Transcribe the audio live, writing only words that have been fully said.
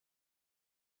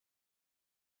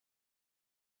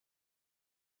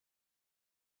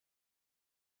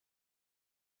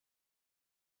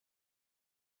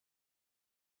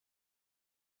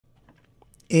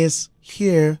is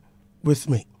here with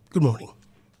me. Good morning.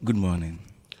 Good morning.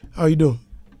 How are you doing?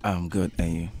 I'm good,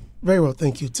 and you? Very well,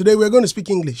 thank you. Today we're going to speak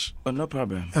English. Oh, no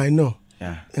problem. I know.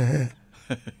 Yeah.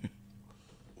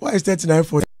 Why is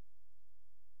 3940?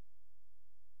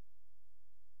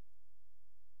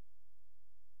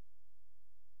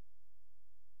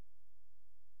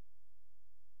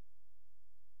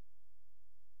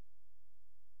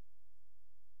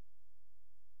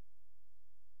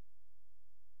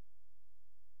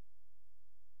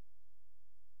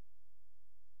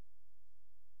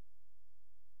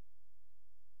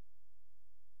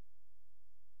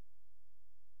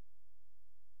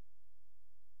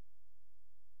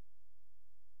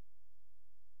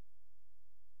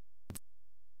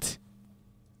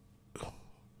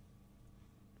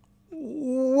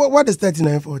 What is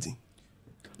 3940?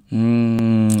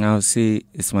 I'll say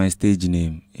it's my stage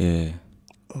name. Yeah.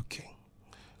 Okay.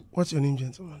 What's your name,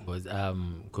 gentlemen? Was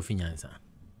Kofi Nyansa.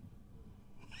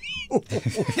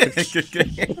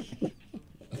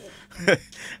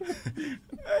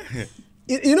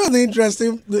 You know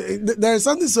there is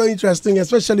something so interesting,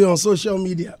 especially on social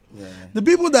media. Yeah. The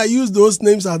people that use those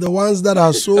names are the ones that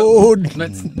are so...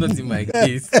 not in my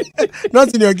case.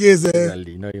 Not in your case.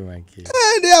 Exactly, not in my case.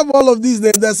 They have all of these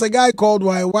names. There's a guy called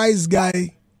Wise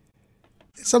Guy.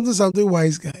 Something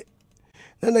Wise Guy.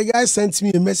 Then the guy sent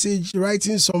me a message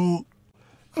writing some...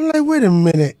 I'm like, wait a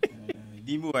minute.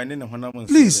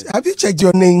 Please, have you checked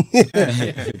your name? Then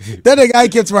the guy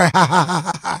kept right,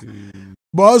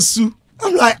 Bossu.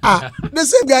 I'm like, the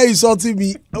same guy insulting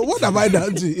me. What have I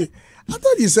done to you? I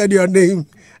thought you said your name.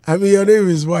 I mean, your name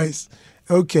is Wise.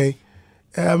 Okay.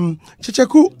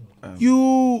 Kyekyeku,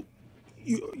 you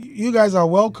guys are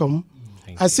welcome.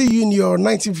 I see you in your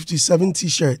 1957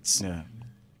 t-shirts. Yeah.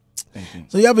 Thank you.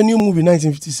 So you have a new movie,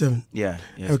 1957? Yeah.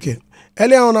 Yes, okay.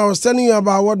 Earlier on, I was telling you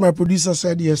about what my producer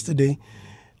said yesterday.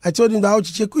 I told him that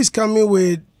Kyekyeku is coming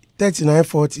with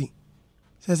 3940. He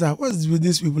says, what's with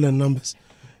these people and numbers?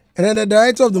 And then the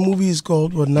director of the movie is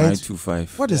called, what,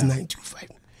 925. What is 925?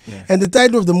 Yeah. And the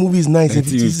title of the movie is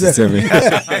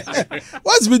 1957.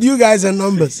 What's with you guys and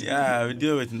numbers? Yeah, we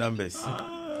deal with numbers.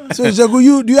 So,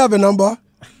 Kyekyeku, do you have a number?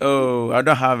 Oh, I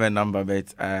don't have a number,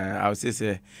 but I would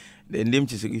say the name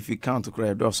is, if you count to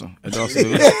cry, Dawson.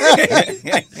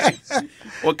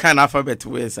 What kind of alphabet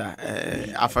was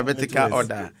alphabetical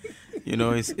order? You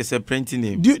know, it's a printing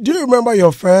name. Do you remember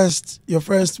your first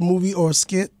movie or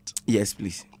skit? Yes,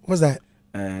 please. What's that?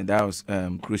 That was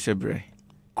Crochet Bray.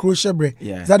 Crochet Bray.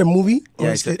 Yeah. Is that a movie?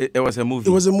 Yeah, it was a movie.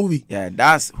 It was a movie. Yeah,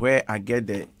 that's where I get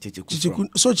the Kyekyeku from.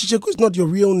 So Kyekyeku is not your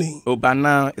real name? Oh, but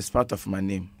now it's part of my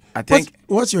name. I think.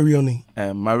 What's your real name?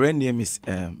 My real name is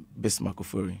Bismarck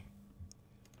Ofori.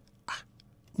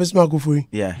 Bismarck Ofori?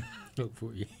 Yeah.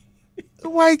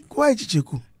 Why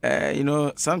Kyekyeku? You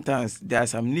know, sometimes there are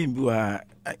some names who are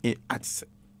at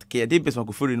Kede Bismarck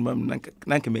Ofori.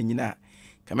 Nankemenina.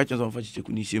 Kamecho on for Kyekyeku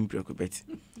ni shempre bet.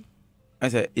 I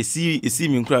said, "See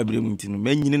me cry be mutinu.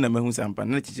 Menyin na mehu sampa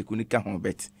na Kyekyeku ni ka ho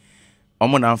bet.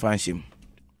 Omo na amfa nhim.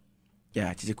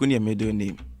 Yeah, Kyekyeku ni middle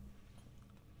name."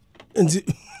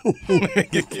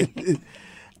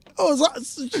 Oh, so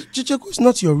Kyekyeku is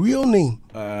not your real name.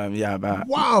 Yeah, but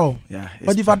wow. Yeah,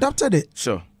 but you've adopted it.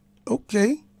 Sure.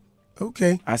 Okay.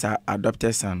 As an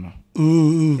adopted son.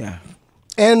 Yeah.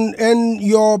 And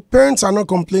your parents are not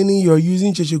complaining you're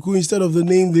using Kyekyeku instead of the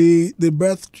name they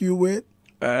birthed you with?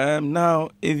 Now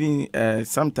even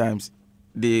sometimes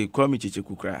they call me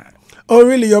Kyekyeku cry. Oh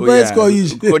really? Your parents call you?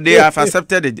 They have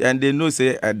accepted it and they know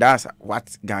say that's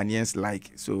what Ghanaians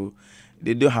like. So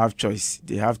they don't have choice.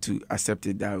 They have to accept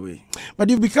it that way. But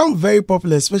you've become very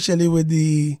popular, especially with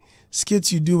the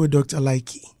skits you do with Dr.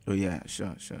 Likey. Oh yeah,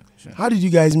 sure. How did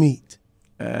you guys meet?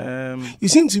 You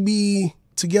seem to be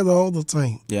together all the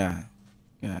time. Yeah.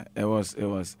 It was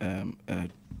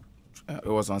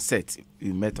on set.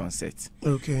 We met on set.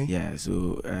 Okay. Yeah.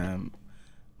 So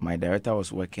my director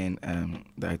was working,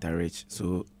 Director Rich.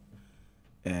 So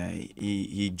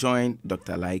he joined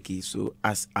Dr. Likey. So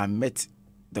as I met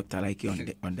Dr.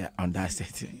 Likey on that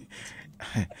set.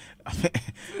 I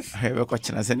have a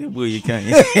question as any boy you can.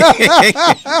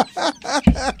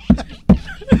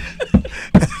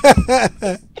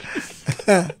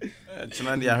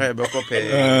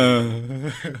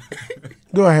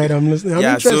 Go ahead, I'm listening. I'm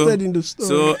interested in the story.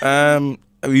 So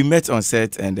we met on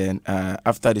set, and then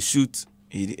after the shoot,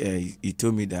 he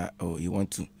told me that he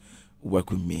want to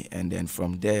work with me, and then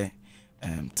from there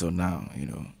till now, you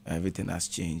know, everything has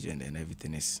changed, and then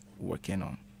everything is working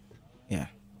on. Yeah.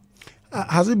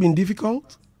 Has it been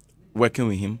difficult? Working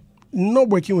with him? Not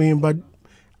working with him, but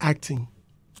acting.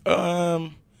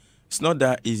 It's not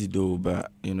that easy though, but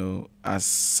as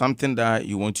something that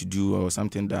you want to do or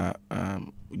something that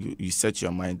you set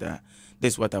your mind that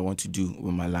this is what I want to do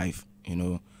with my life.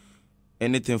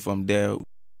 Anything from there,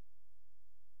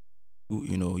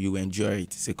 you enjoy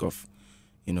it, sake of,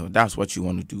 that's what you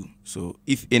want to do. So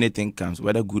if anything comes,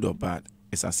 whether good or bad,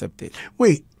 it's accepted.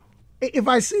 Wait, if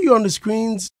I see you on the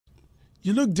screens,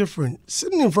 you look different.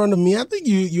 Sitting in front of me, I think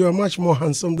you are much more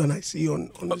handsome than I see on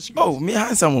the screen. Oh, me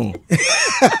handsome.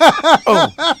 Oh.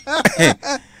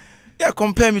 Yeah,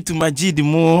 compare me to Majid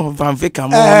more Van Veka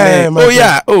more.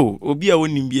 Yeah. Oh, Obia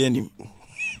won't be any.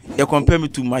 Yeah, compare me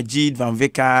to Majid Van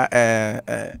Veka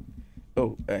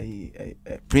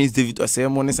Prince David or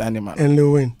Ceremonies Animal. And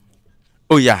Lewin.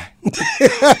 Oh yeah.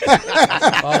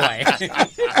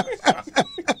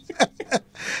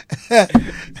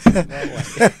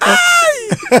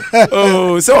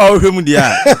 Oh, so I'll film the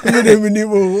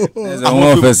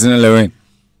I'm person Lewin.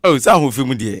 Oh, so I'll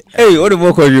film the Hey, what the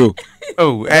work are you?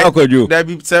 Oh, how could you? That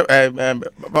be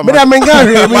But I'm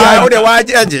engaged.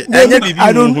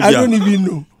 I don't even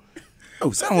know. Oh,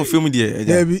 some will film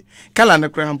the Kalana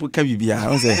Crampo can be. I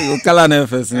was saying, Kalana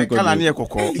person. Kalania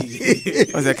Coco. I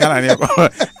was a Kalania.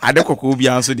 I don't coco be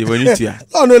answered the one to.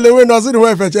 Oh, no, Lewin doesn't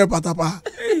wear for Patapa.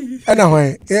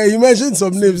 Anyway, yeah, you mentioned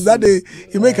some names that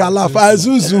you make her laugh.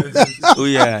 Oh,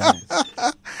 yeah.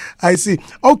 I see.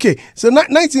 Okay, so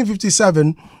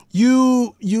 1957,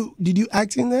 did you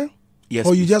act in there? Yes.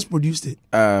 Or you just produced it?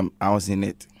 I was in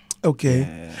it. Okay.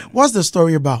 Yeah. What's the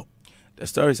story about? The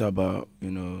story is about,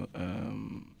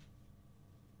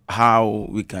 how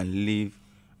we can live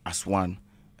as one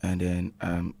and then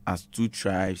as two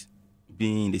tribes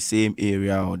being in the same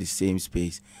area or the same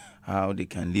space, how they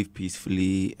can live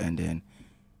peacefully and then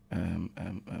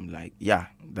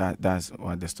that's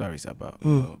what the story is about.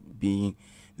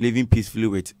 Living peacefully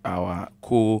with our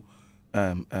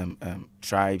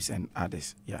tribes and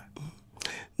others. Yeah.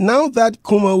 Now that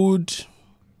Kumawood,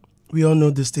 we all know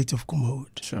the state of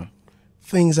Kumawood. Sure.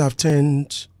 Things have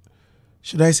turned,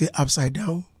 should I say, upside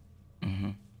down? Mm-hmm.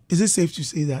 Is it safe to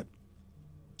say that?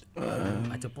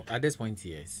 At this point,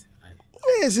 yes.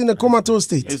 It's in a comatose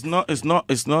state. It's not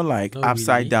like Not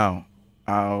upside really. down.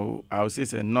 I'll say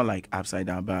it's not like upside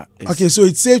down, but Okay, so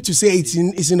it's safe to say it's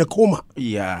in a coma.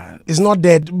 yeah. It's not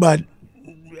dead, but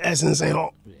essence and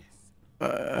all.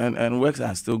 And works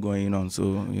are still going on.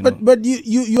 So But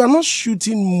you are not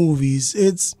shooting movies.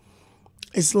 It's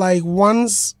like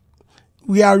once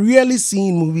we are really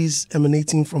seeing movies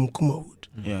emanating from Kumawood.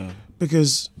 yeah.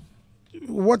 Because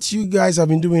what you guys have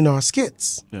been doing are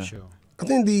skits. Yeah. Sure. I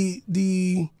think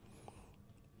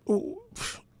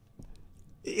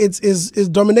it's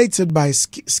dominated by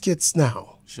skits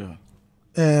now. Sure.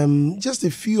 Just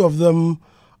a few of them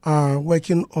are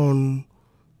working on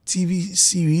TV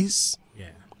series. Yeah.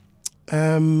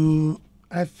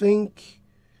 I think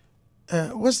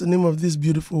what's the name of this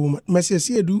beautiful woman? Mercy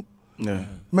Asiedu. Yeah.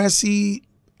 Mercy,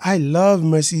 I love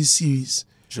Mercy's series.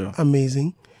 Sure.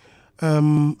 Amazing.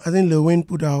 I think Lewin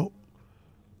put out.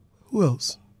 Who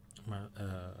else?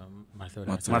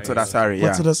 Matilda, sorry. Yeah.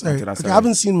 Matilda, sorry. Matilda, Okay, I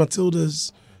haven't seen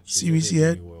Matilda's series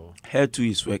yet. Hair 2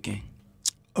 is working.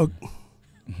 Oh.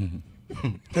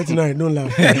 39, don't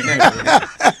laugh.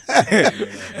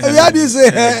 How do you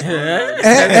say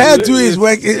hair 2 is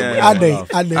working?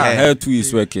 Hair 2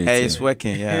 is working. Hair is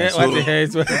working, yeah.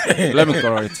 Let me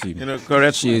correct you.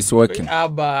 Correct. She is working.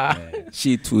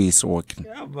 She too is working.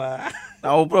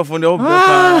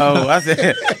 I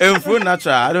say,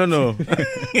 natural. I don't know.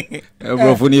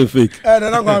 Fake.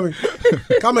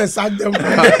 Come and sack them.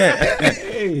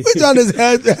 Which one is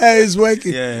hair is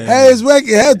working? Yeah. Hair is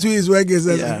working. Hair 2 is working.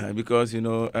 Yeah, because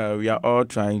we are all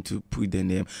trying to put the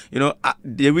name.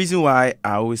 The reason why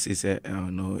I always say,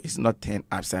 no, it's not turned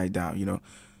upside down.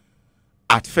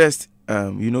 At first,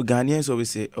 Ghanaians always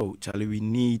say, "Oh, Charlie, we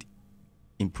need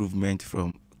improvement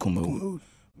from Kumawood.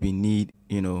 We need,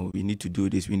 we need to do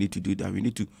this. We need to do that. We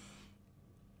need to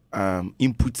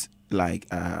input like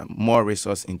more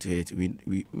resource into it.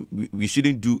 We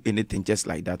shouldn't do anything just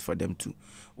like that for them to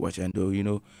watch. And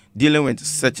dealing with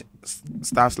such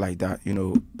stuff like that,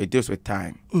 it deals with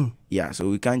time. Yeah, so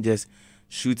we can't just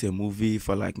shoot a movie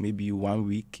for like maybe 1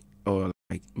 week or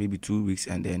like maybe 2 weeks,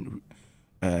 and then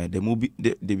the movie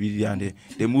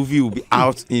will be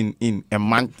out in a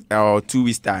month or 2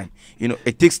 weeks time.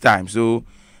 It takes time. So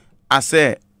I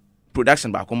say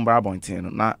production back on Brabant,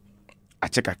 not I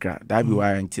check a crack. That be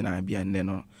why I be and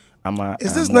then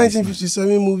is this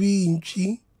 1957 movie in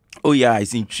Chi? Oh yeah,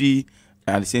 it's in Chi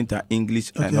at the same time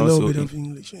English Okay, and a also little bit of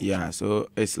English. yeah. So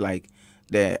it's like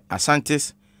the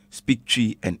Asantes speak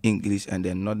Chi and English, and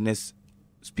then Northerners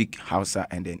speak Hausa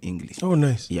and then English. Oh,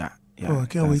 nice. Yeah. Oh, I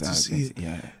can't wait to see it.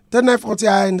 Yeah. 10940,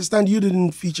 I understand you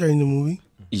didn't feature in the movie.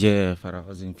 Yeah, but I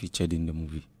wasn't featured in the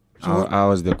movie. I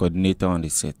was the coordinator on the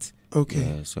set. Okay.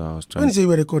 Yeah, so I was trying. When you say you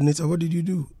were the coordinator, what did you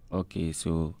do? Okay,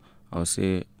 so I'll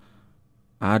say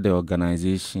I had the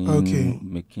organization, Okay.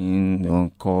 making on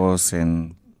course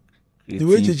and The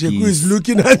way Kyekyeku is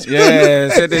looking at you. Yeah,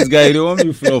 say this guy, they want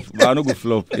me flop, but I no go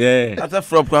flop. Yeah. After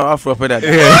flop, I flop that.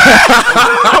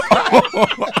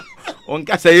 On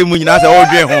ka say mu nyina say o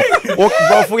dwen ho. O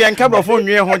brofo yen ka brofo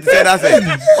nwen ho say that say.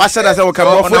 Wa say that say o ka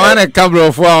brofo. No one ka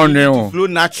brofo a onwen ho. Flow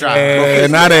natural.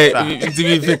 Na dey it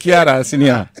be fake ara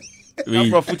senior.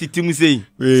 We brofo titim say.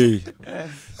 We.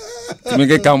 To make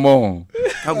it come on.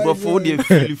 Ka brofo dey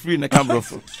feel free na ka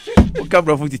brofo. O ka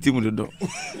brofo titim do do.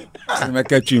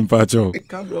 Make a tree pacho.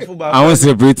 Ka brofo ba. I want to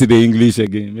separate the English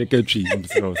again. Make a tree.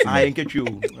 I ain't get you.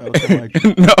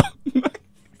 No.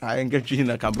 I ain't get you in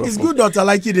a camera. It's good that I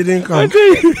like you didn't come.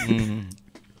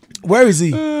 Where is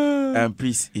he?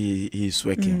 Please, he's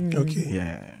working. Okay.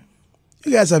 Yeah.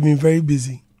 You guys have been very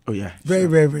busy. Oh yeah. Very,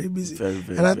 very, very busy. Very,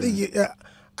 and I think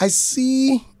I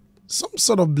see some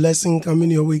sort of blessing coming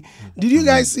your way. Did you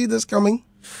guys see this coming?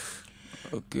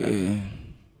 Okay.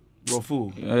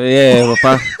 Brofo. Yeah,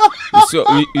 Papa.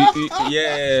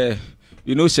 Yeah.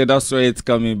 You know, Sheda saw it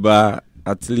coming, but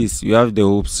at least you have the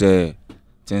hopes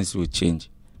things will change.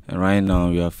 And right now,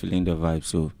 we are feeling the vibe.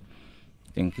 So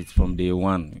I think it's from day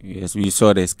one. Yes, we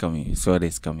saw this coming.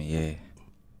 Yeah.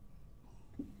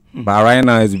 But right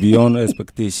now, it's beyond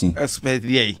expectation. Expect,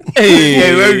 yeah.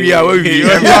 Hey, where we are.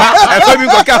 I probably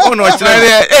got cap on watch.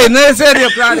 Hey, no, say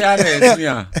you're proud of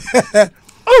it.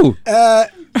 Oh.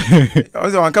 I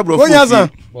was on camera.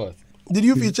 What? Did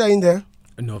you feature in there?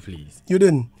 No, please. You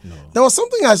didn't? No. There was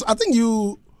something I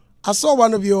saw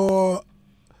one of your,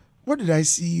 what did I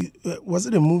see? Was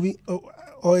it a movie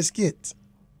or a skit?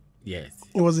 Yes.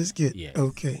 It was a skit? Yes.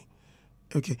 Okay.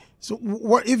 So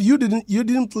what if you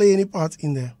didn't play any part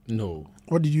in there? No.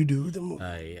 What did you do with the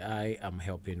movie? I am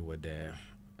helping with the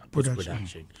Production.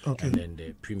 post-production. Okay. And then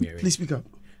the premiering. Please speak up.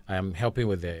 I am helping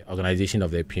with the organization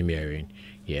of the premiering.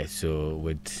 Yeah, so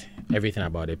with everything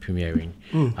about the premiering,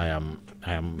 I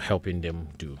am helping them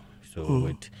do. So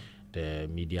with the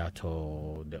media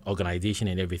tour, the organization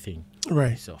and everything.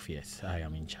 Right. Myself, yes, I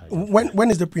am in charge. When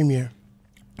is the premiere?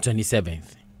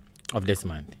 27th of this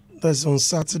month. That's on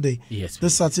Saturday. Yes. This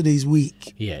please. Saturday is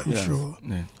week. Yes. I'm Yes. sure.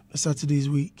 Yeah. The Saturday is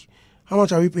week. How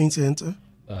much are we paying to enter?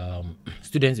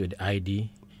 Students with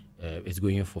ID is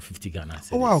going for 50 Ghana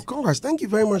cedis. Oh wow, congrats. Thank you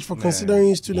very much for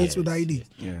considering students with ID.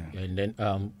 Yeah. And then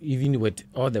even with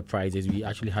all the prizes, we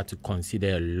actually had to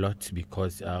consider a lot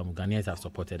because Ghanaians have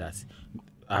supported us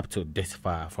up to this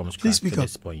far from scratch to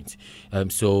this point.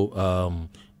 So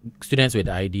students with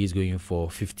ID is going for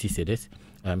 50 cedis.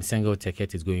 Single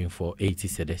ticket is going for 80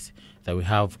 cedis. So we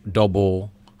have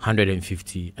double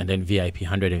 150 and then VIP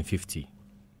 150.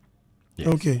 Yes.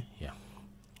 Okay. Yeah.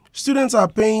 Students are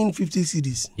paying 50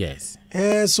 cedis. Yes.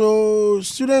 So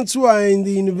students who are in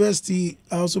the university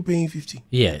are also paying 50.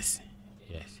 Yes.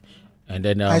 Yes. And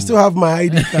then I still have my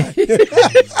ID card.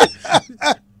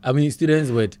 I mean,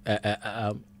 students with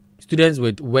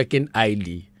working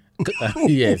ID.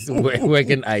 Yes,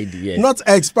 working ID. Yes. Not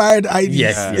expired ID.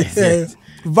 Yes.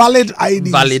 Valid ID.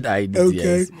 Valid ID.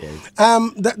 Okay. Yes.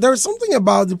 There is something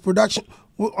about the production.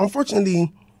 Well,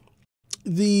 unfortunately,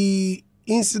 the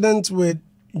incident with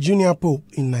Junior Pope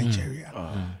in Nigeria,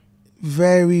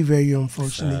 very, very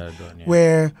unfortunate,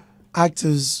 where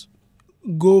actors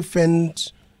go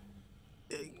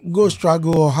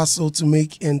struggle or hustle to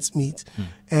make ends meet,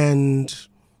 and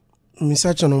I mean,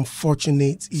 such an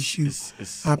unfortunate issue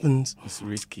happens. It's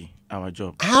risky, our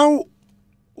job. How,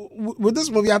 with this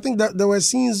movie, I think that there were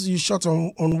scenes you shot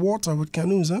on water with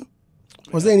canoes, huh?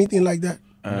 Was there anything like that?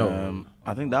 No.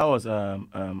 I think that was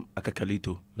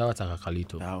Akakalito. That was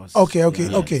Akakalito. That was Okay.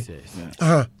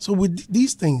 Yeah. So with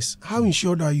these things, how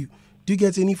insured are you? Do you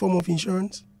get any form of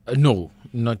insurance? No,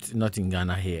 not in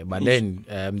Ghana here. But then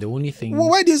the only thing. Well,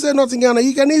 why do you say not in Ghana?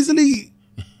 You can easily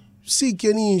seek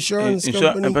any insurance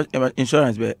company.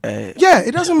 Insurance, but yeah,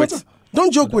 it doesn't matter.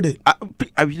 Don't joke with it. I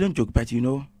don't joke, but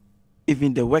even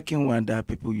the working one that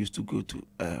people used to go to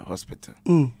hospital,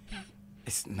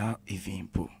 it's not even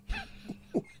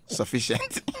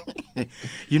sufficient.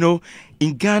 In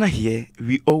Ghana here,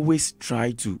 we always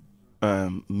try to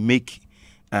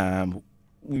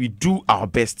we do our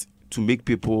best to make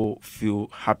people feel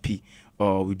happy,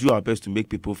 or we do our best to make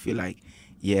people feel like,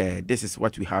 yeah, this is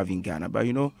what we have in Ghana. But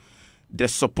the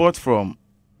support from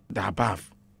the above,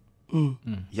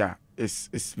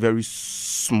 it's very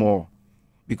small,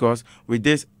 because with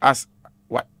this, as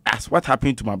what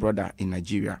happened to my brother in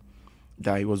Nigeria,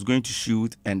 that he was going to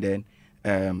shoot, and then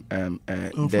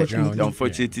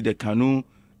Unfortunately. the canoe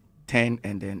turned,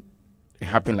 and then it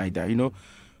happened like that. You know,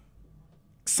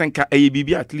 Senka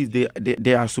ABB, at least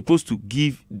they are supposed to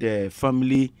give the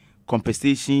family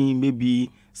compensation,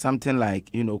 maybe something like,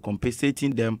 you know,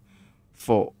 compensating them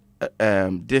for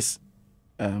this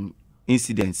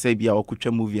incident. Say be a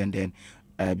Okucha movie, and then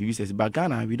BB says, but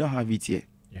Ghana, we don't have it here.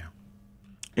 Yeah.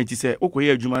 And he said,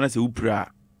 okay, Jumana se upra.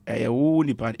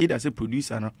 Either as a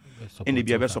producer no, and they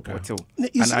be a support. And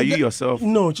are you yourself?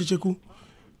 No, Kyekyeku.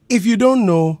 If you don't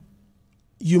know,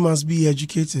 you must be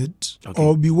educated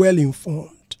or be well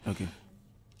informed. Okay.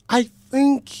 I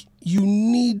think you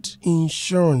need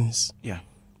insurance. Yeah.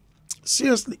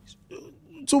 Seriously.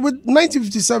 So with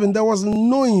 1957, there was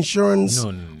no insurance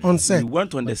on set. We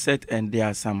went on the set, and there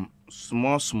are some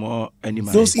small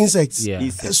animals. Those insects. Yeah.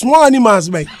 Small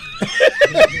animals, mate.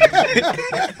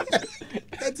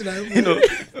 You know,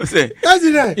 say That's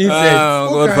it. Right?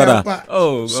 Godfather.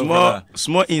 Oh, small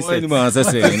insect.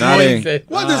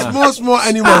 What is small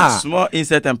animals? Small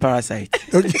insect and parasite.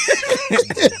 Okay.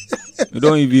 You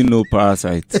don't even know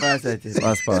parasite. Parasite.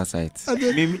 What's parasite?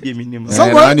 Someone,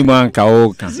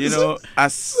 You know,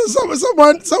 as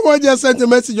someone just sent a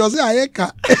message. You say,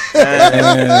 "Ayeka."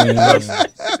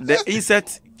 The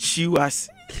insect chew us.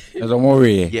 There's a more.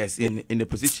 Yes, in the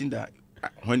position that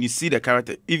when you see the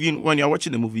character, even when you're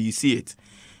watching the movie, you see it.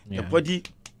 The body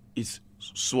is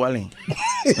swelling.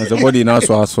 There's a body now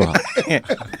swallow.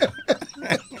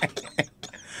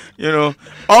 You know,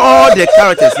 all the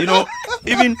characters, you know,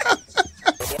 even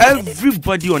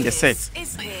everybody on the set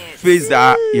face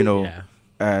that, you know,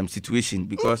 situation,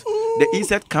 because the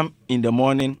insect come in the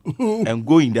morning and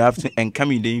go in the afternoon and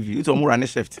come in the evening. It's a more run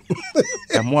shift.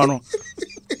 I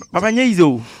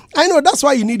know, that's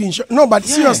why you need insurance. No, but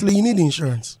seriously, you need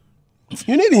insurance.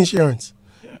 You need insurance.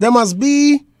 There must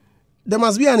be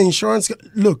an insurance.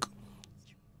 Look,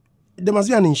 there must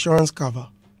be an insurance cover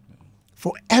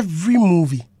for every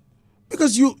movie.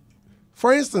 Because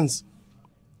for instance,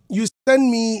 you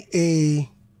send me a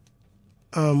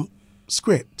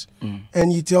script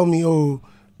and you tell me, oh,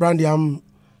 Brandy, I'm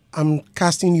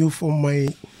casting you for my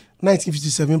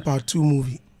 1957 Part 2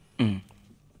 movie.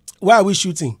 Where are we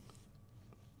shooting?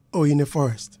 Oh, in a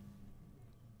forest.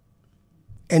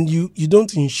 And you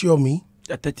don't insure me.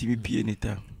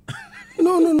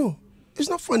 No. It's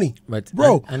not funny. But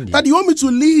bro, that you want me to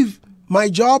leave my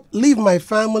job, leave my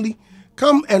family,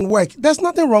 come and work. There's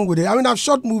nothing wrong with it. I mean, I've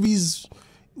shot movies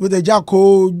with the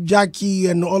Jackie,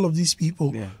 and all of these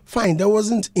people. Yeah. Fine, there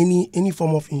wasn't any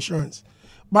form of insurance.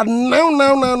 But now,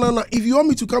 if you want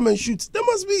me to come and shoot, there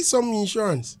must be some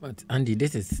insurance. But Andy,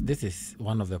 this is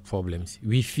one of the problems.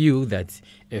 We feel that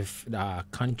if our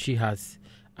country has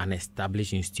an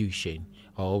established institution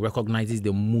or recognizes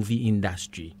the movie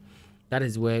industry, that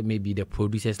is where maybe the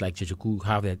producers like Kyekyeku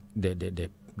have the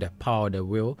power, the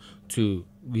will to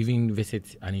even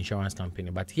visit an insurance company.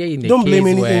 But here in the don't case blame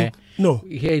anything. where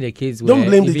here in the case where don't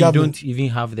blame the you government. don't even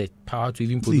have the power to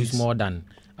even produce more than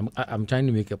I'm trying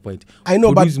to make a point. I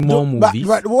know, produce but more movies.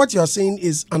 But what you're saying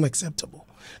is unacceptable.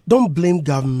 Don't blame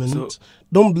government.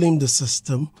 Don't blame the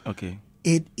system. Okay.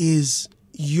 It is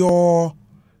your.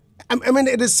 I mean,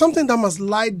 it is something that must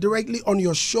lie directly on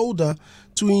your shoulder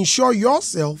to insure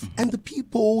yourself and the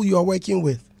people you are working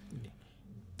with.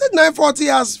 That 940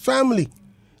 has family.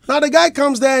 Now the guy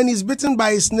comes there and he's bitten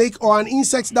by a snake or an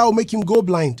insect that will make him go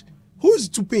blind. Who's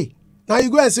to pay? Now you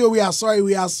go and say, oh, we are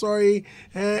sorry.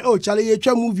 Oh, Charlie, you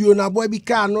try move you na boy be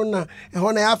car no na and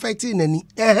when I affecting any.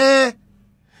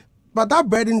 But that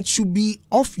burden should be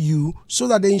off you so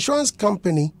that the insurance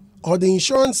company or the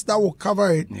insurance that will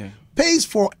cover it pays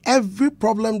for every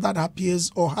problem that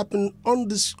appears or happen on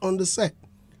the set.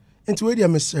 And to where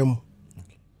Mr.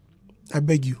 I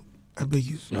beg you.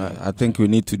 I think we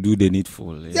need to do the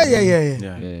needful.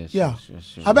 Yeah.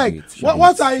 Sure. I beg.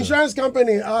 What's our insurance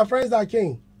company? Our friends that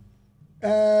came.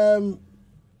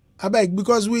 I beg,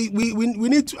 because we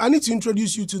need to. I need to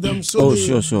introduce you to them. So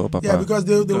sure, Papa. Yeah, because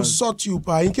they will sort you,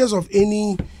 pa, in case of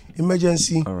any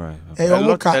emergency. All right.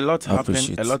 A lot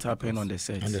happened on the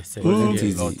set.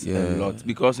 A lot,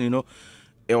 because you know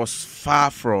it was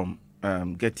far from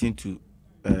getting to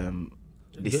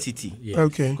the city. Yeah.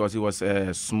 Okay. Because it was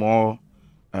a small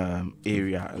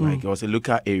area, like it was a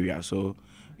local area, so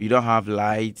you don't have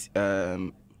light.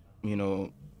 You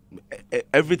know,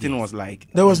 everything was like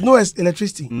there was no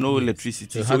electricity. No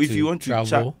electricity. So if you want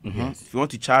to if you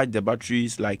want to charge the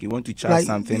batteries, like you want to charge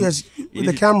something, yes, with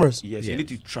the cameras. Yes, you need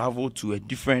to travel to a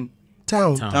different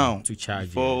town to charge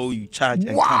before you charge.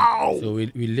 And wow. come. So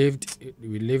we lived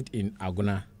in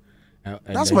Aguna.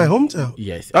 That's my hometown.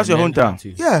 Yes, That's your hometown.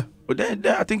 Yeah. But then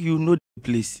I think you know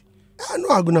Place. I know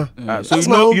Aguna. So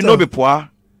you know Bepoa.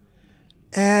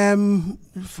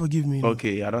 Forgive me.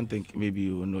 Okay, I don't think maybe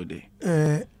you will know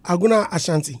there. Aguna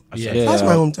Ashanti. Yeah. That's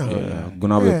my hometown.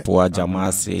 Gonna be poor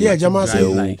Jamasi. Yeah,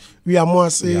 Jamasi. We are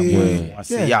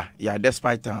Moase. Yeah,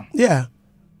 despite town. Yeah.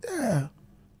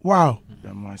 Wow.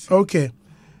 Okay.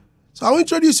 So I'll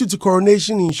introduce you to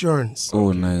Coronation Insurance.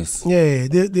 Oh, nice. Yeah,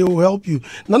 they will help you.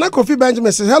 Nana Kofi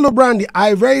Benjamin says, "Hello, Brandy.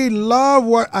 I love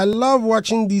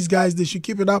watching these guys. They should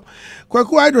keep it up."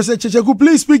 Kweku Hydro said, "Kyekyeku,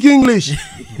 please speak English."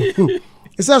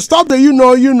 He says, "Stop the you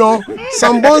know."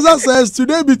 Sambonza says,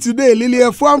 "Today be today. Lily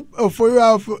for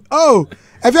you. Oh,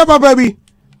 if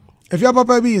your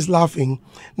papa is laughing."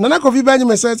 Nana Kofi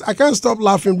Benjamin says, "I can't stop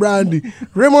laughing, Brandy."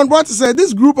 Raymond Botte said,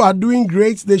 "This group are doing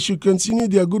great. They should continue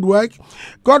their good work."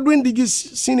 Godwin Diggy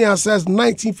Sr. says,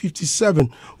 1957.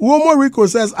 Uomo Rico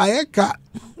says, "Ayeka."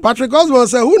 Patrick Osborne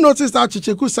said, "Who noticed how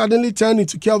Kyekyeku suddenly turned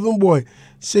into Kelvin Boy?"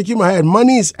 Shaking my head.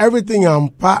 Money is everything,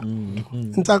 and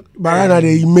Barana,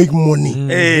 they make money.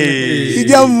 Hey. He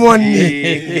get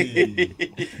money.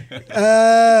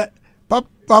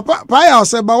 Papa Paya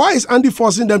said, "But why is Andy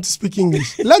forcing them to speak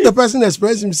English? Let the person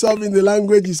express himself in the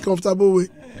language he's comfortable with."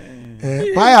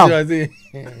 Paya,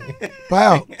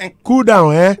 cool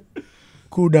down,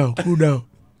 Cool down.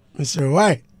 Mr.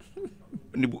 Why?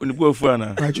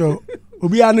 Racho,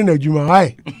 Obi Anu na Juma,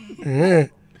 why?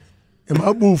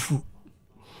 Emabufu.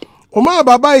 Omar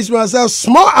Baba is myself,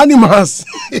 small animals.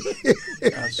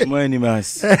 Small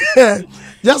animals.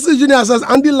 Justice Junior says,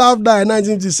 "Andy Love died in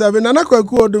 1957. Nana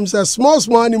Kweku Odum says, small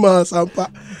animals.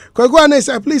 Kweku Ane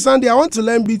said, "Please, Andy, I want to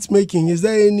learn beat making. Is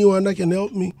there anyone that can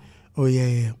help me?" Oh,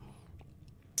 yeah.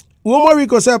 Uomo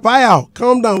Rico said, "Payao,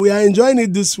 calm down. We are enjoying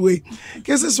it this way."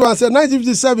 Cases one said,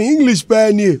 1957, English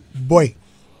pioneer. Boy.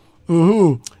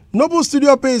 Noble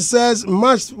Studio Page says,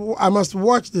 I must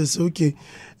watch this. Okay.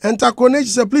 And Takonechi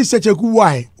said, "Please, Kyekyeku,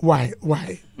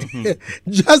 why?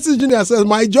 Justice Junior says,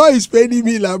 "My joy is paining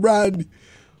me, la Brandy."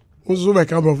 Also, my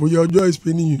camera for your joy is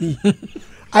paining you.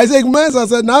 Isaac Mensa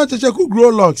said, "Now Kyekyeku grow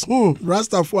locks.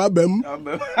 Rasta for Abem."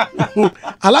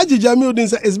 Alaji Jamildin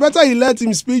said, "It's better you let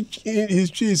him speak in his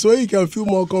tree so he can feel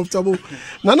more comfortable."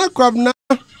 Nana Kwabna,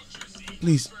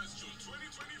 please.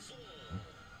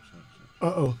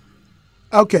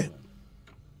 Okay.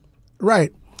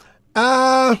 Right.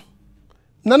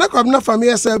 Nana Kwabna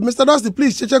Famia said, "Mr. Dusty,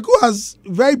 please, Kyekyeku has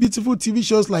very beautiful TV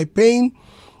shows like Pain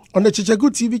on the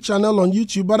Kyekyeku TV channel on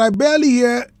YouTube, but I barely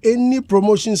hear any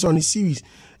promotions on his series.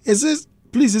 Is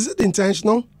it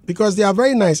intentional? Because they are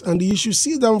very nice and you should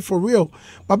see them for real.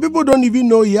 But people don't even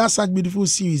know he has such beautiful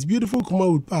series. Beautiful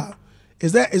Kuma with power.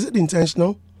 Is it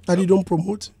intentional that you don't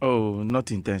promote?" Oh,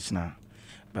 not intentional.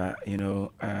 But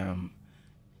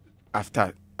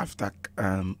after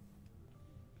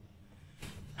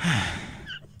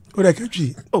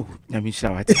let me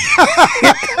shout.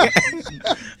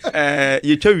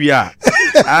 You tell me, after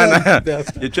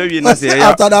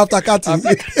cutting.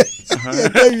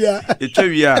 You tell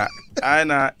me,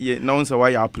 Anna, no why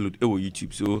you upload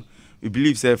YouTube. So we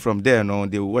believe from there,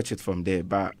 they will watch it from there.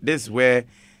 But this is where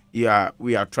we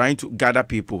are trying to gather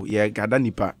people. Yeah, gather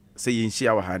nipa. Say you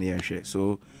share our honey and share.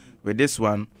 So with this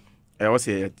one, I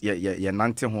also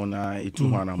nante hona itu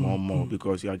hona more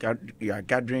because you are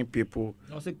gathering people.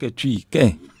 Also get tree,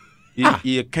 okay.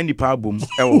 You candy boom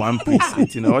one place.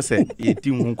 It's also you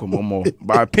team more.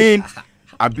 But Pain,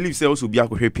 I believe say also be a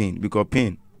Pain because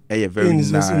Pain a very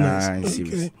nice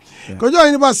series. Because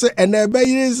anybody say and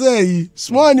say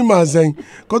small animals saying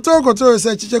Kotoro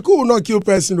say Kyekyeku will not kill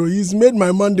person. He's made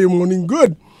my Monday morning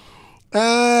good.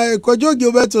 Kojo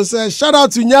Gilberto says, "Shout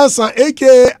out to Nyansa,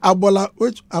 aka Abola."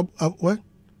 Which what?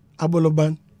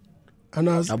 Aboloban.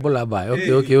 Abolaba. Okay.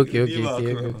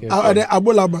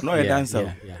 Abolaba. No, a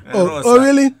dancer. Yeah. Oh,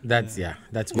 really? That's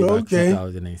about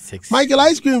 2006. Michael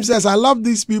Ice Cream says, "I love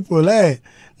these people." Nana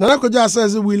Koja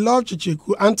says, "We love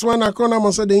Kyekyeku." Antoine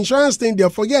Akonamo said, "The insurance thing they're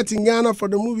forgetting Ghana for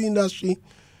the movie industry."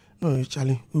 No,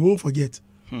 Charlie, we won't forget.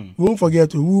 We won't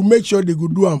forget. We will make sure they go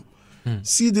do them.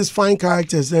 See these fine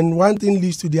characters, and one thing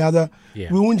leads to the other. Yeah.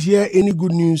 We won't hear any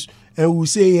good news, and we'll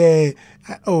say,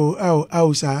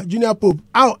 sir, Junior Pope,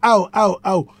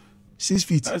 ow, 6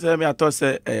 feet. I thought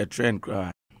say a trend.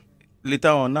 Later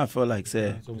on, I felt like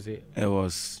it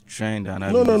was trend,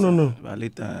 and no. But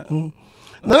later.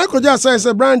 Nana Koja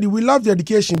says, "Brandy, we love the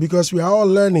education because we are all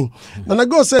learning." Nana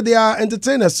Go said they are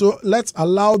entertainers, so let's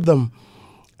allow them.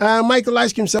 Michael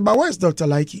Ice Cream said, "But where's Dr.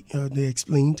 Likey?" They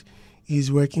explained.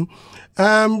 He's working.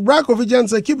 Brack of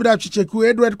said, "Keep it up, Kyekyeku."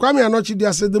 Edward Kwame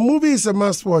Anochidia said, "The movie is a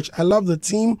must watch. I love the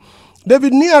team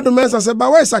David Nia Domensa said, but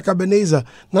where's Akabeneza?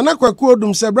 Nana Kwaku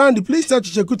Odum said, Brandy, please tell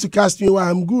Chicheku to cast me while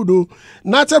I'm good. Oh,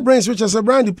 Nata Brain Switcher said,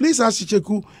 Brandy, please ask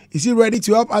Chicheku, is he ready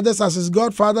to help others as his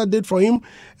godfather did for him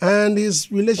and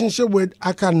his relationship with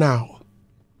Aka now?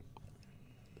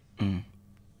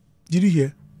 Did you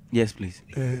hear? Yes, please.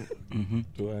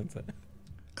 To answer.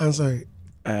 Answer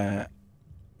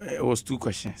It was 2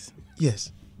 questions.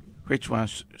 yes. Which one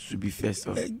should be first?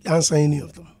 Answer any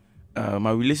of them.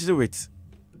 My relationship with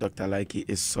Dr. Likey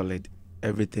is solid.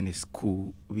 Everything is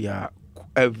cool.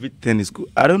 Everything is cool.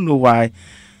 I don't know why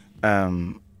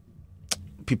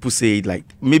people say it like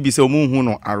maybe so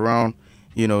around,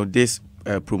 this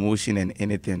promotion and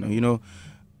anything,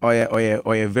 or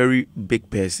a very big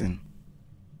person,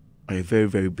 or a very,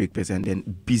 very big person, and then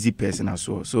busy person as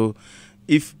well. So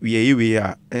if we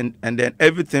are, and then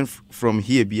everything from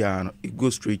here it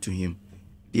goes straight to him.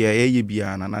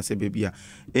 And I say, baby,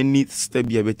 any step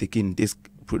you ever taking this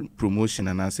promotion,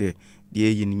 and I say,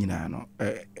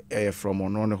 from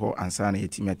on and sign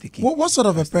taking. What sort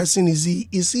of a person is he?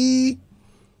 Is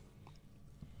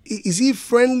he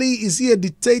friendly? Is he a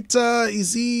dictator?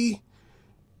 Is he?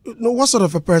 No, what sort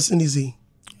of a person is he?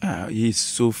 He's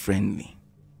so friendly.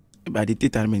 But the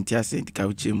dictator meant to say the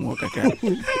couch more.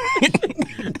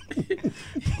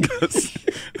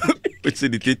 Which the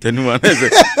dictator no one.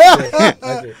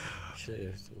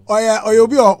 Or you'll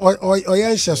be or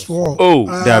yes, war. Oh,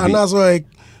 and that's why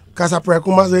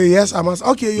Casaprecuma say yes, I must.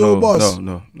 Okay, you're boss.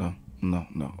 No.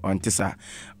 Antisa.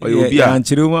 Or you'll be and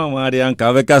Chiruma Marian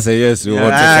Kaveka say yes.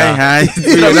 Hi.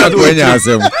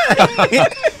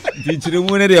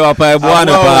 Chirumune de Wapa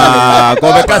Buana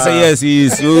Kaveka say yes,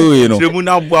 is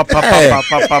Chirumuna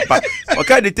papa.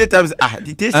 Okay, the times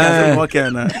the taste okay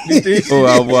na.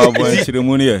 Oh,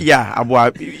 Chirumunia. Yeah,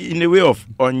 in the way of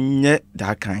on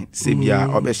that kind. Say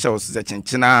obe shows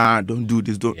chenchina, don't do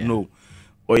this, don't know.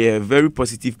 Or you're a very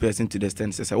positive person to the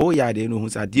extent says, oh yeah, they know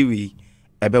who's a dewy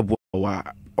ebe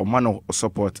or man of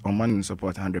support or man in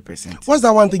support 100%. What's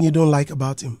that one thing you don't like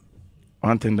about him?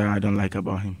 One thing that I don't like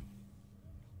about him.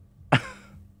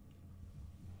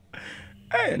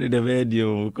 I need a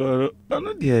video.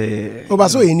 Oh, but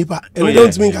so nipa. And we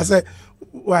don't mean I say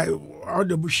why all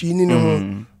the bushy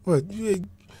no. But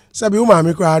sabi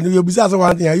umami cry. You be saying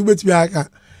one thing. You bet me aka.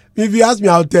 If you ask me,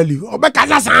 I'll tell you. Oh,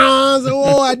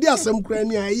 I did some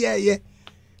cranny. Yeah.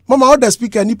 Mama, all the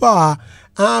speaker nipa.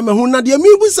 Who not the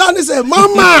me busan say,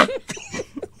 Mama.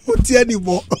 What's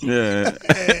anymore? Yeah.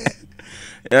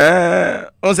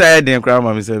 Also, I didn't cry.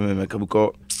 Mama say me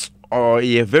because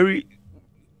yeah, very.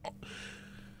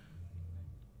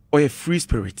 Or a free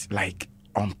spirit, like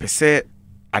per se,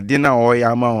 I didn't know or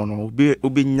be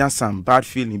some bad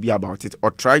feeling be about it,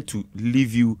 or try to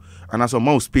leave you and as a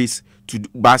more space to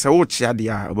bass a watch ya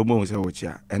dear,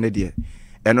 and dear.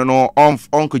 And no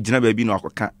uncle Jina baby no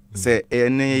can say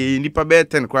any nipa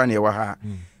bet and crying waha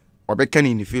or beckon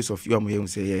in the face of you and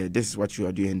say, yeah, this is what you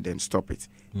are doing, then stop it.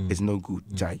 It's no good,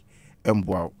 Jai.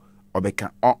 Wow. Or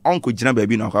beckon uncle Jina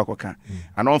baby no can.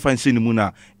 And on find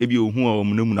Sinimuna, if you who are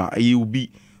Munumuna, you will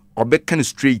be. Or be kind of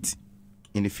straight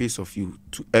in the face of you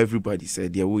to everybody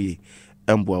said their way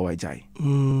Jai.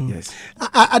 Yes.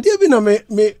 I did be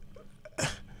me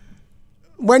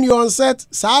when you're on set,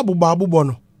 Sabu Babu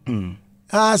Bono.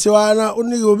 So I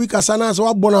only will be Casana, so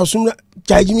I bona soon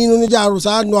charge me no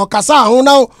Jarusa, no Casa, who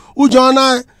now,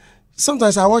 Ujana.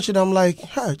 Sometimes I watch it, I'm like,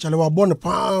 hey, Chalawa Bona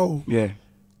Pow. Yeah.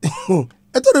 I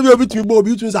thought you between Bob,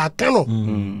 you twins are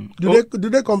canon. Do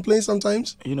they complain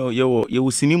sometimes? You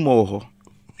will see him more.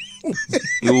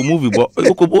 You will move but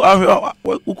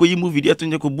you movie there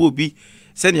to Bobby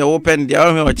send your open the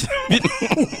army.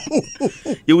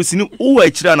 You will see no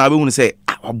and I will say,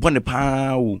 I want the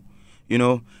power.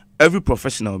 Every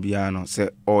professional piano say,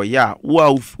 oh yeah,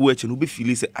 wow, which will be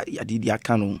feeling say, I did ya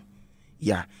canon.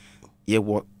 Yeah,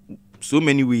 what so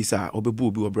many ways are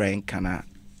Obebu or Brian Cana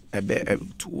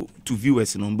to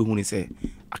viewers and on say,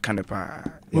 I can't pa.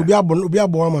 Be a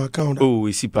bomb account. Oh,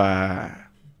 is pa.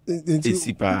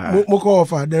 Moko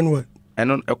offer then what?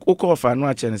 And on a cook offer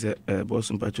no chance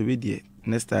boss patch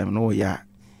next time no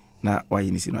na why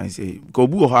you see no say go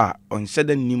bu ha on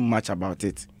shedding new much about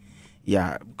it.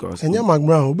 Yeah, because Enya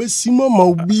Magbrown obe simo ma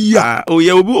obi ya. Oh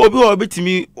yeah, obi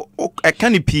timi I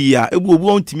can pee ya. Obi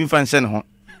want timi fan shen ho.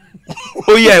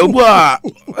 Oh yeah, obi I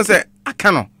say I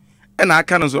cannot. And I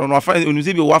cannot so no fan you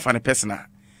say be wa fan personal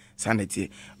sanity.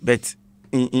 But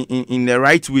in the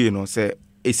right way say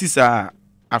esisa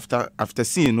after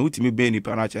seeing no to me be any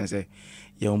panach and say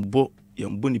yambo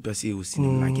nipa say o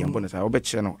sin like yambo na say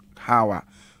obeche no how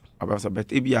about but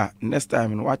ebia next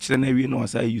time no watch na we no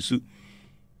say you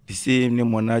the same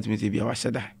name on that me say bia wa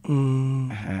sheda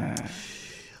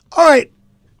All right.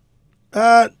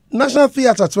 National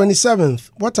Theatre,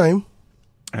 27th. What time?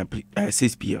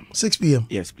 6 p.m. 6 p.m.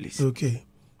 Yes, please. Okay.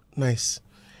 Nice.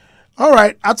 All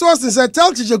right. Atwaston said,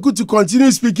 tell Kyekyeku to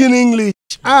continue speaking English.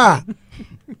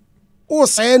 Oh,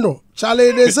 say no.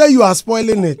 Charlie, they say you are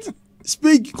spoiling it.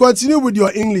 Continue with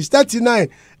your English. 39.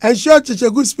 Ensure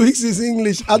Kyekyeku speaks his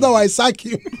English. Otherwise, sack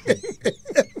him.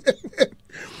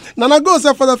 Nana Go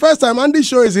said, for the first time, Andy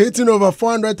Show is hitting over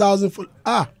 400,000.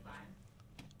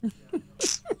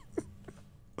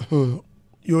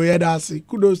 You hear that?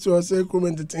 Kudos to us, Chrome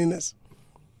Entertainers.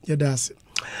 Yeah, that's it.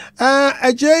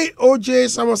 OJ,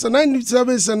 Samosa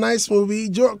 97 is a nice movie.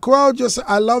 Crowd just,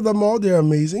 I love them all. They're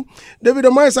amazing. David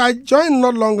Omaris, I joined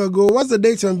not long ago. What's the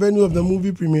date and venue of the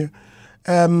movie premiere?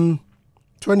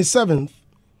 27th,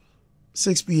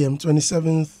 6 p.m.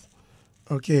 27th.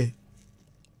 Okay.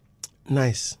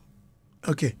 Nice.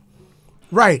 Okay.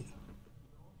 Right.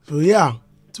 So, yeah,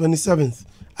 27th.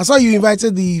 I saw you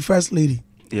invited the first lady.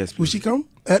 Yes, please. Will she come?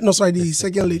 No, sorry, the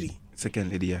second lady.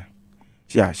 Second lady, yeah.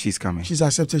 Yeah, she's coming. She's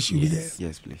accepted she'll be there.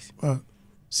 Yes, please. Well,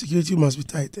 security must be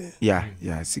tight there.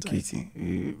 Yeah, security.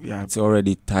 Yeah. It's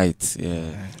already tight.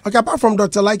 Yeah. Okay, apart from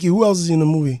Dr. Likey, who else is in the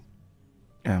movie?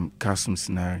 Kasum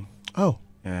Sinari. Oh.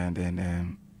 And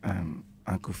then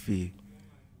Uncle Fee,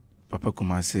 Papa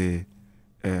Kumase,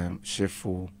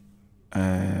 Shefu.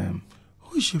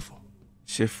 Who is Shefu?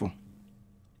 Shefu.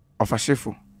 Of a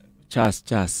Shefu.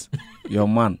 Chas. Your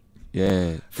man.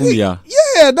 Yeah. Fuya.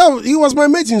 Yeah, he was my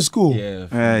mate in school. Yeah.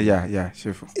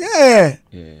 Shefu. Yeah.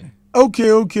 Okay.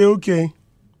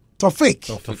 Tofik.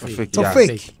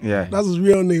 Yeah. That's his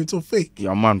real name, Tofik.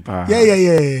 Your man, pa.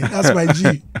 Yeah. That's my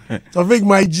G. Tofik,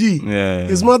 my G. Yeah.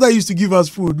 His mother used to give us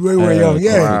food when we were young.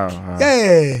 Yeah. Wow.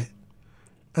 Yeah.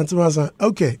 And Tomasa.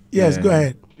 Okay. Yes, go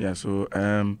ahead. Yeah, so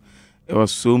there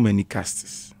was so many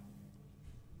casters.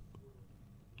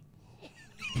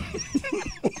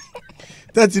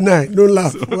 39. Don't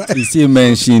laugh. You see,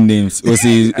 mention names.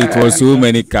 It was so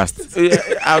many casts.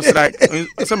 I was like,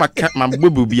 so my baby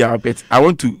will be out, but I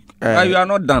want to. You are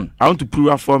not done. I want to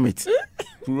prove form it.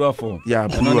 Prove form. Yeah,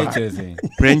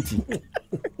 plenty.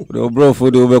 Bro,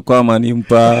 for the overcome and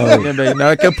impa. Now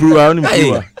I can prove. I want to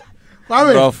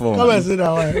prove. Come and sit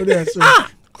down.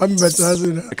 Come better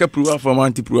sit down. I can prove form.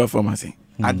 Anti-prove form. I say.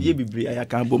 At the end, I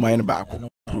can't put my back.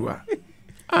 Prove.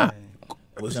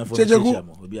 What's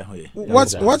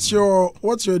your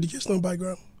educational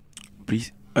background?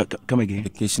 Please come again.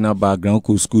 Educational background,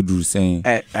 school do saying.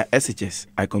 SHS.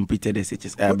 I completed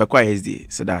SHS. But quite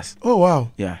SD. So that's. Oh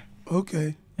wow. Yeah.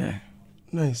 Okay. Yeah.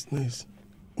 Nice.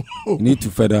 You need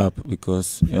to fed up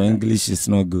because your English is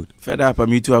not good. Fed up,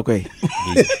 me too. Okay.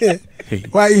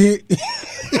 Why?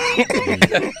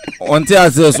 On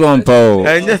tears one power.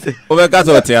 Over got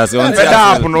or tears. On fed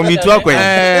up, no me too.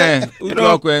 Okay. You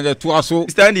know, the two so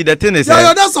standing the tennis. Yo,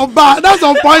 that's some bar. That's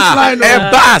some punchline.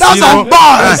 That's some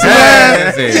bars.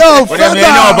 Yo, fed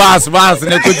up. Bars.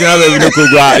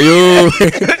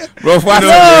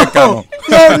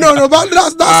 Bro, no, but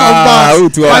that's some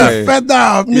bars. My fed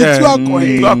up. Me too.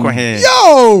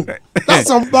 Yo, that's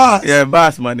some bars. Yeah,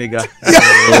 bars, my nigga.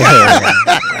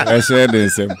 I share the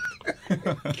same.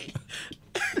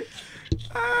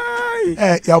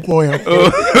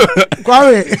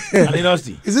 Kwame,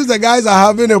 is this the guys are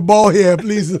having a ball here?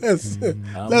 Please,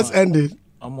 let's end it.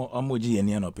 I'm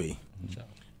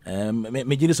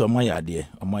me just on my idea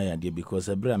because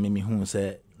I bring me home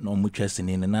say no much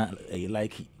in and I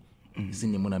like it.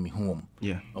 Sing him on me home.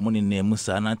 Yeah, I'm on in name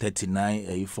Musana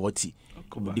 39 40.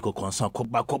 Diko concern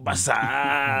kobasa.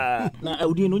 Na I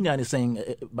wouldn't know saying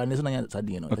but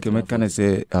okay, me can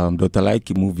say Dr.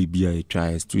 Likey movie be a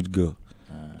try street girl.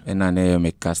 And I name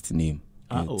a cast name.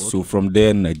 So from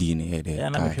there Nadine here there.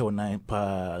 And I'm sure 9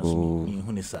 pa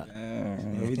Hunisa.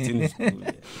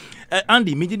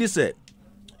 Andy, me did say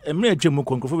a mere Jemu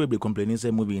concofa complaining say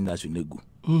movie industry nego.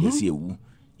 You see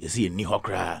a new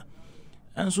hokra.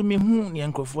 And so me who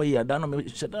yanko for year down me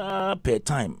shut up per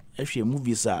time. If your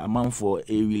movies are a month for a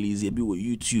release a be with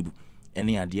YouTube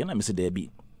any idea na me say there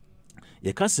be.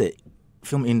 You can say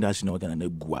film industry no than a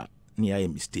gua near a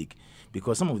mistake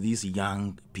because some of these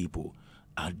young people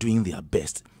are doing their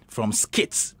best from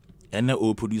skits and they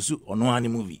will produce on one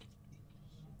movie.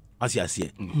 As you see,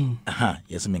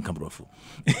 yes, I mean, come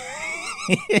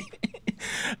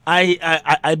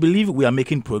I believe we are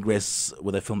making progress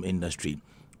with the film industry.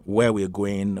 Where we're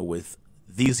going with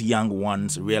these young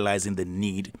ones realizing the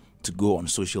need to go on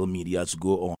social media, to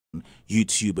go on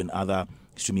YouTube and other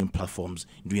streaming platforms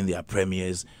doing their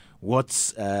premieres.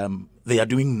 What they are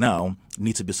doing now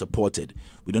needs to be supported.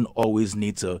 We don't always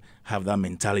need to have that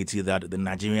mentality that the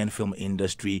Nigerian film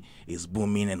industry is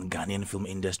booming and Ghanaian film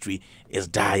industry is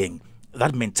dying.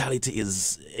 That mentality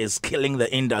is killing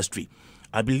the industry.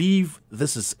 I believe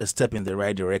this is a step in the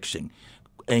right direction.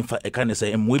 In fact, I kind of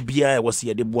say,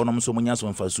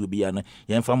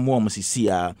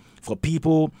 for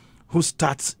people who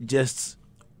start just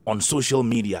on social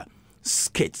media,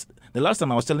 skits. The last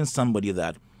time I was telling somebody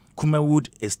that Kumawood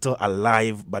is still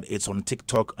alive, but it's on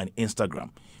TikTok and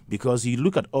Instagram. Because you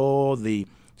look at all the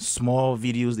small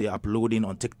videos they're uploading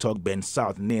on TikTok, Ben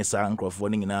South, Nessa, and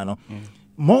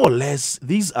more or less,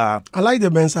 these are... I like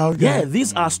the Ben South guy. Yeah,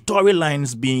 these are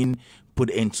storylines being put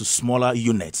into smaller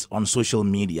units on social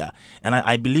media. And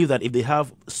I believe that if they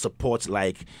have support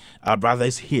like our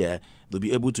brothers here, they'll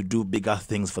be able to do bigger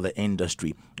things for the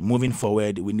industry. Moving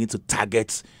forward, we need to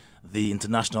target the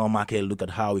international market, look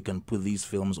at how we can put these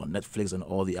films on Netflix and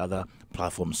all the other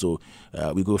platforms. So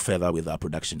we go further with our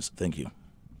productions. Thank you.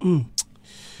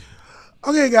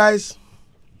 Okay, guys.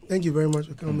 Thank you very much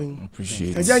for coming.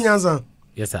 Appreciate it.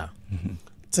 Yes, sir.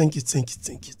 Thank you.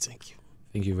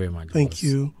 Thank you very much. Thank boss.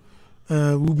 you.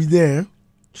 We'll be there.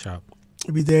 Sharp.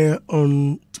 We'll be there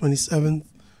on 27th,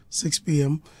 6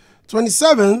 p.m.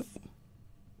 27th,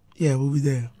 yeah, we'll be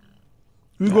there.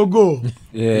 We go.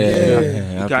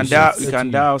 Yeah. You can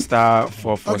dial star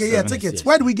 447. Okay, yeah, tickets. Yes.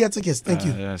 Where do we get tickets? Thank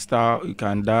you. Yeah, star. You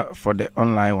can dial for the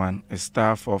online one. It's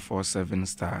star 447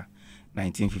 star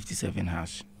 1957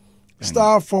 hash.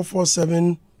 Star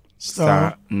 447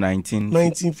 star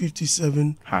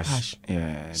 1957 hash.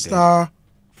 Yeah. Star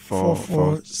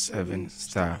 447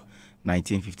 star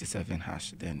 1957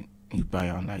 hash. Then you buy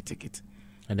your online ticket.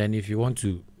 And then if you want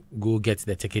to go get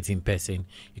the ticket in person,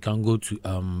 you can go to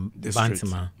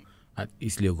Bantama at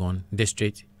East Legon,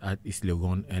 District at East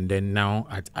Legon, and then now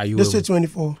at IUM. District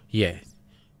 24. Yes.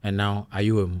 And now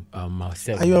IUM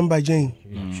myself. IUM by Jane.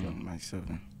 Sure. My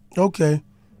 7. Okay.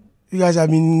 You guys have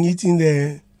been eating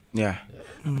there. Yeah.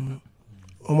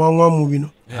 Movie,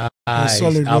 no?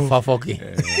 Solid. Alpha Foki.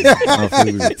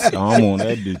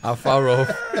 Alpha Rough.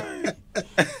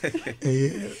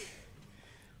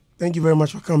 Thank you very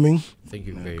much for coming. Thank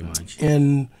you very much.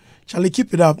 And Charlie,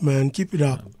 keep it up, man. Keep it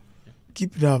up.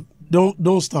 Keep it up.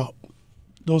 Don't stop.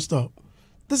 Don't stop.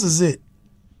 This is it,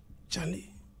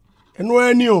 Charlie. And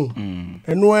when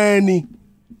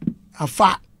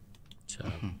afa.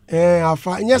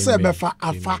 Afa. Yes,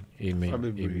 afa.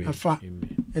 Amen. Afa.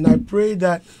 And I pray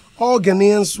that all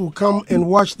Ghanaians will come and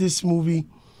watch this movie.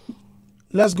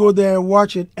 Let's go there and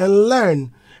watch it and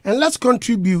learn. And let's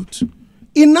contribute.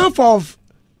 Enough of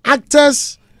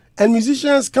actors and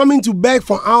musicians coming to beg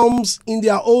for alms in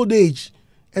their old age.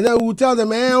 And then we'll tell them,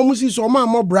 meanwhile,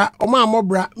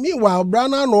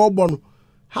 Brana no Obono.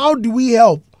 How do we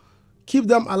help keep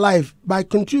them alive? By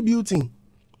contributing.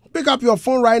 Pick up your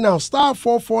phone right now, star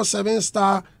 447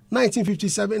 star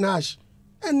 1957 hash,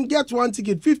 and get one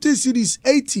ticket, 50 cedis,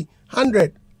 80,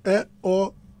 100,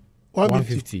 or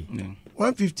 150.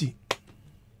 150.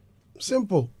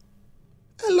 Simple.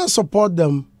 And let's support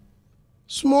them.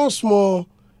 Small.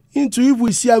 Into if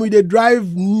we see them, they drive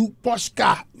Porsche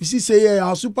car. We see, say,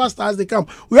 our superstars, they come.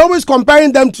 We're always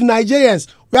comparing them to Nigerians.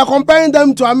 We are comparing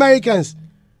them to Americans.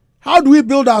 How do we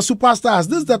build our superstars?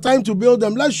 This is the time to build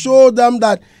them. Let's show them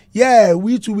that, yeah,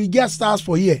 we get stars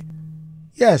for here.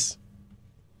 Yes.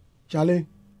 Charlie,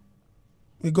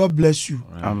 may God bless you.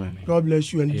 Amen. God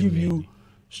bless you and give you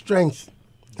strength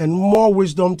and more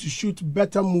wisdom to shoot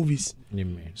better movies.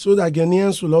 Amen. So that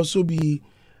Ghanaians will also be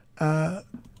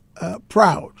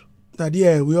proud that,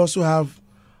 yeah, we also have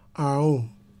our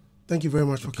own. Thank you very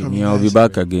much for coming. Yeah, I'll be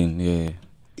back again. Yeah.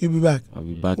 You'll be back. I'll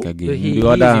be back again. The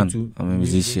other hand, into I'm a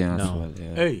musician as now. well.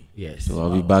 Yeah. Hey. Yes. So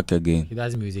I'll be back again. He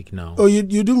does music now. Oh, you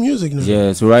do music now?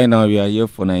 Yeah, so right now we are here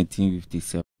for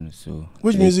 1957. So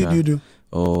Which music do you do?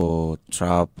 Oh,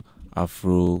 trap,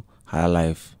 Afro, high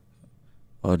life,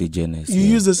 all the genres. You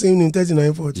use the same name,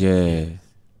 3940. Yeah.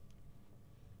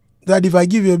 That if I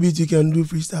give you a beat, you can do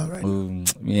freestyle, right?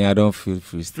 Me, I don't feel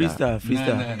freestyle.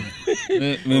 Freestyle.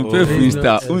 Me play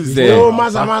freestyle. Who's there? Oh,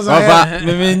 Masa.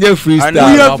 Me do freestyle. Do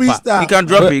your freestyle. You can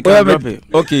drop it.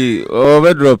 Okay,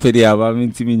 we drop it there, but me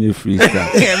me freestyle.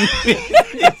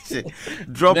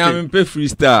 Drop me, I it. play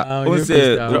freestyle. Who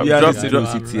say? Drop it.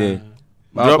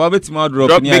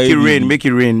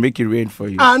 Make it rain for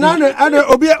you.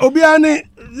 Obiane,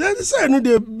 say no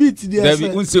the beat there.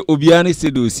 Who say Obiane say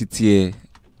do sit here?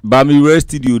 But me rest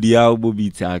studio the album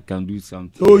beat I can do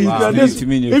something. Oh, you can.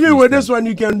 Even with this one,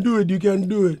 you can do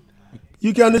it.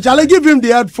 You can Charlie give him the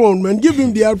headphone, man. Give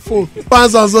him the headphone.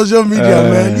 Fans on social media,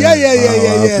 man. Yeah.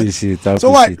 I appreciate it. So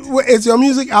what? Is your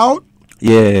music out?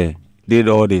 Yeah, did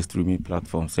all the streaming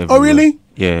platforms. Oh, really?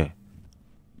 Yeah.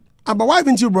 But why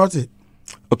haven't you brought it?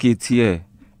 Okay, it's here.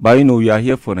 But you know, we are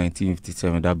here for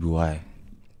 1957. That be why.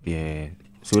 Yeah.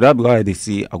 So that be why they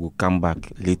say I will come back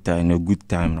later in a good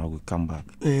time. I will come back.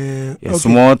 Yeah, okay.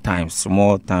 Small time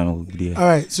will be there. All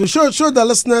right. So show the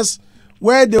listeners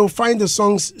where they'll find the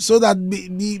songs so that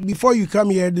before you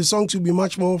come here, the songs will be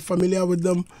much more familiar with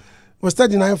them. It was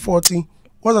 3940.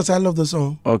 What's the title of the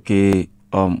song? Okay.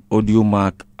 Audio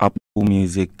Mac, Apple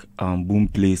Music,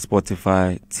 Boomplay,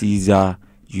 Spotify, Teaser,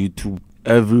 YouTube,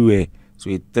 everywhere. So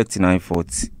it's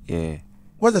 3940. Yeah.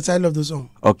 What's the title of the song?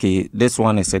 Okay, this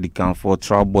one is Edikan for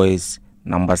Trap Boys,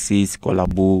 Number 6,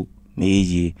 Collabo,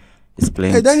 Meiji. It's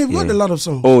playing. Hey, then you've got a lot of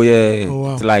songs. Oh, yeah. Oh,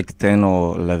 wow. It's like 10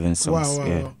 or 11 songs.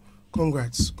 Wow.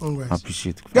 Congrats. I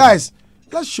appreciate it. Guys,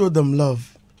 let's show them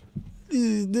love.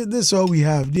 This is all we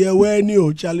have. They are wearing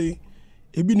you, Charlie.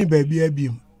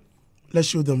 Let's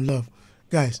show them love.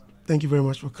 Guys, thank you very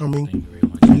much for coming. Thank you very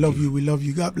much. We love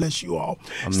you. God bless you all.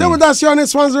 Amen. Stay with us here on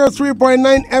this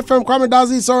 103.9 FM. Kwame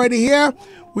Dazi is already here.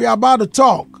 We are about to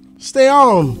talk. Stay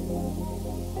on.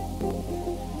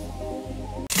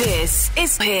 This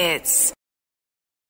is Hitz.